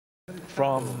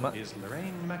from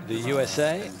the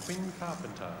USA,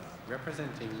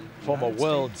 former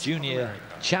World Junior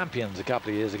champions a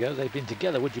couple of years ago. They've been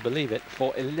together, would you believe it,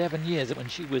 for 11 years, when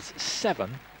she was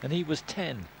 7 and he was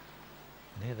 10.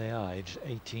 And here they are, aged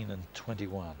 18 and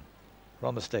 21.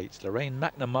 From the States, Lorraine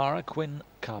McNamara, Quinn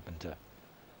Carpenter,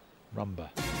 rumba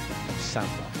and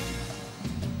samba.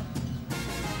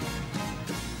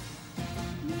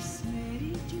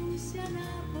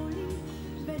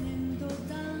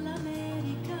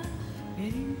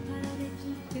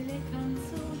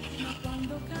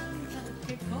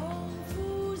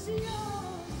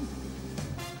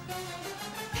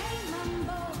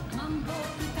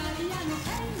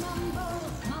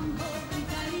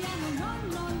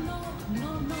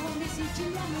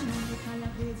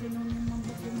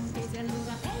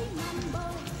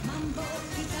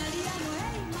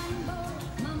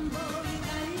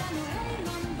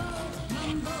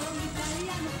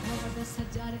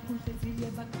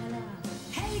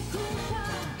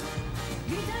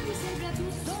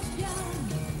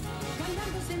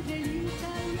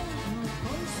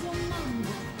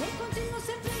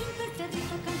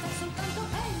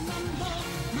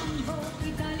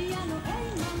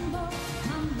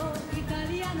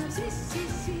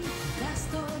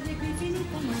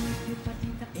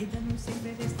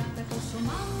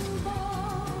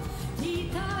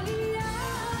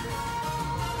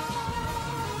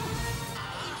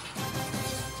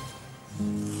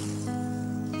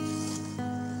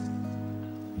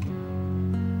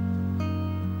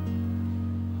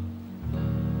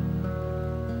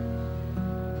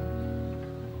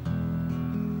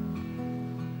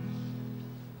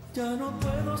 Ya no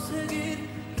puedo seguir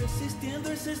resistiendo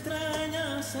esa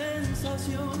extraña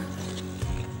sensación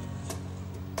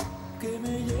que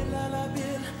me hiela la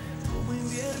piel como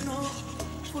invierno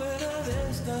fuera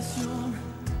de estación.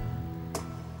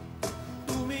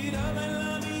 Tu mirada en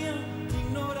la mía,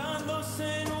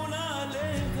 ignorándose en una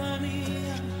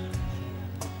lejanía.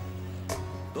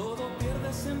 Todo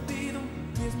pierde sentido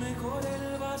y es mejor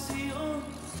el vacío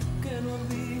que el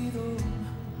olvido.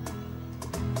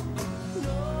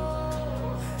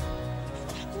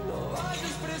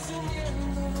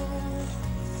 Presumiendo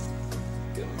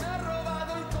que me ha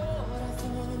robado el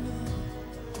corazón,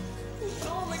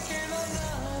 no me queda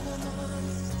nada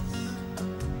más.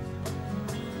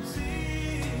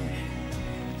 Sí,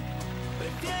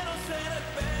 prefiero ser el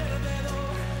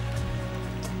perdedor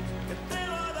que te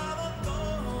lo ha dado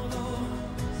todo.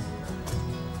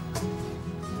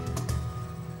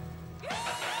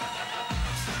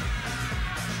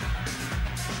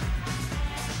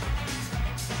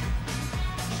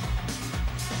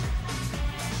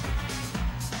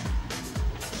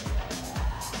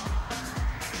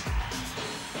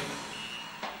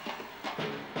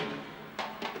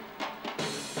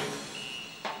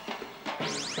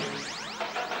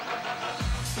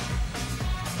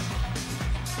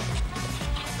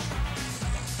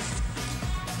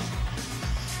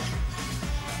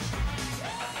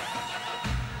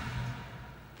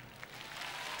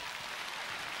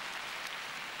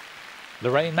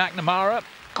 Lorraine McNamara,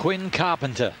 Quinn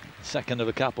Carpenter, second of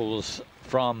the couples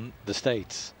from the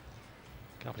States.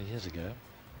 A couple of years ago,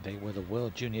 they were the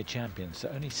World Junior champions,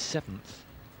 so only 7th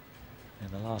in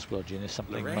the last World Junior.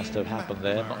 Something must have happened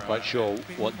there. Not quite sure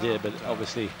what did, but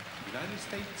obviously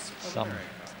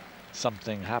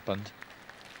something happened.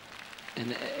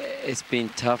 And it's been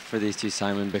tough for these two,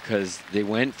 Simon, because they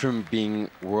went from being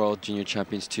World Junior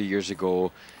champions 2 years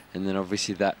ago, and then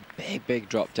obviously that big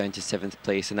drop down to 7th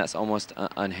place, and that's almost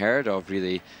unheard of,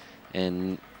 really,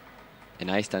 in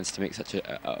ice dance, to make such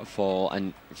a fall,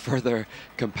 and further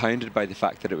compounded by the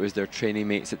fact that it was their training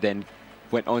mates that then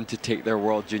went on to take their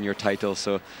World Junior title.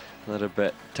 So a little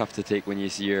bit tough to take when you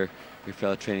see your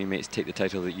fellow training mates take the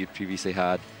title that you'd previously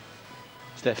had.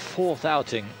 It's their 4th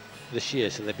outing this year,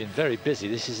 so they've been very busy.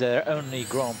 This is their only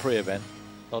Grand Prix event.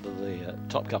 A lot of the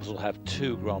top couples will have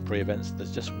 2 Grand Prix events.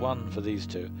 There's just one for these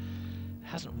two. It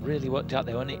hasn't really worked out.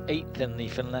 They're only 8th in the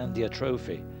Finlandia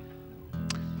Trophy.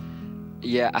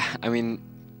 Yeah, I mean,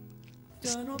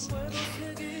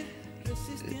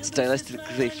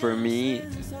 stylistically for me,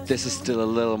 this is still a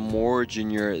little more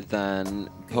junior than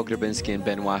Pogrebinski and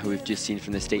Benoit, who we've just seen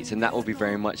from the States, and that will be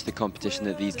very much the competition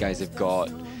that these guys have got.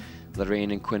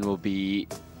 Lorraine and Quinn will be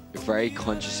very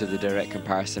conscious of the direct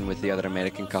comparison with the other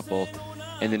American couple,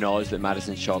 in the knowledge that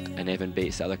Madison Schock and Evan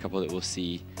Bates, the other couple that we'll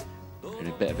see, in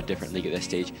a bit of a different league at this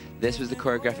stage. This was the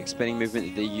choreographic spinning movement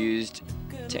that they used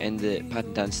to end the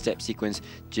patent dance step sequence.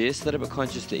 Just a little bit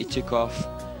conscious that he took her off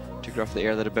the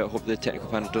air a little bit. Hope the technical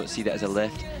panel don't see that as a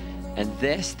lift. And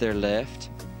this, their lift,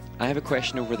 I have a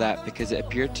question over that because it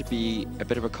appeared to be a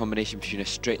bit of a combination between a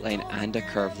straight line and a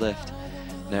curved lift.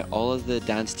 Now all of the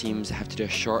dance teams have to do a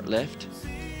short lift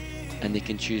and they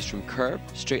can choose from curve,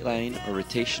 straight line or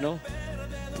rotational,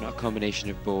 but not a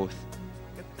combination of both.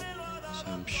 So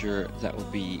I'm sure that will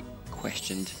be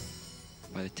questioned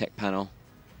by the tech panel.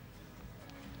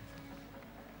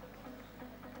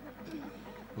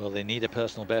 Well, they need a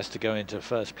personal best to go into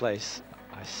first place.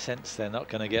 I sense they're not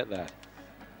going to get that.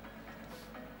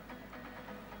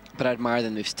 But I admire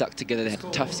them. They've stuck together. They had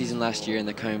a tough season last year and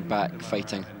they're coming back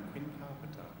fighting.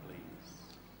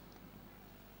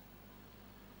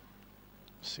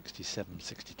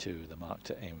 67-62, the mark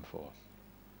to aim for.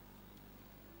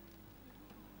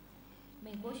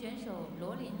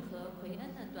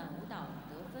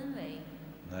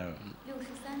 No.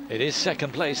 It is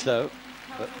second place though,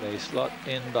 but they slot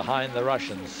in behind the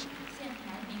Russians.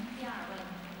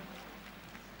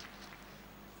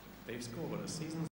 They've scored a season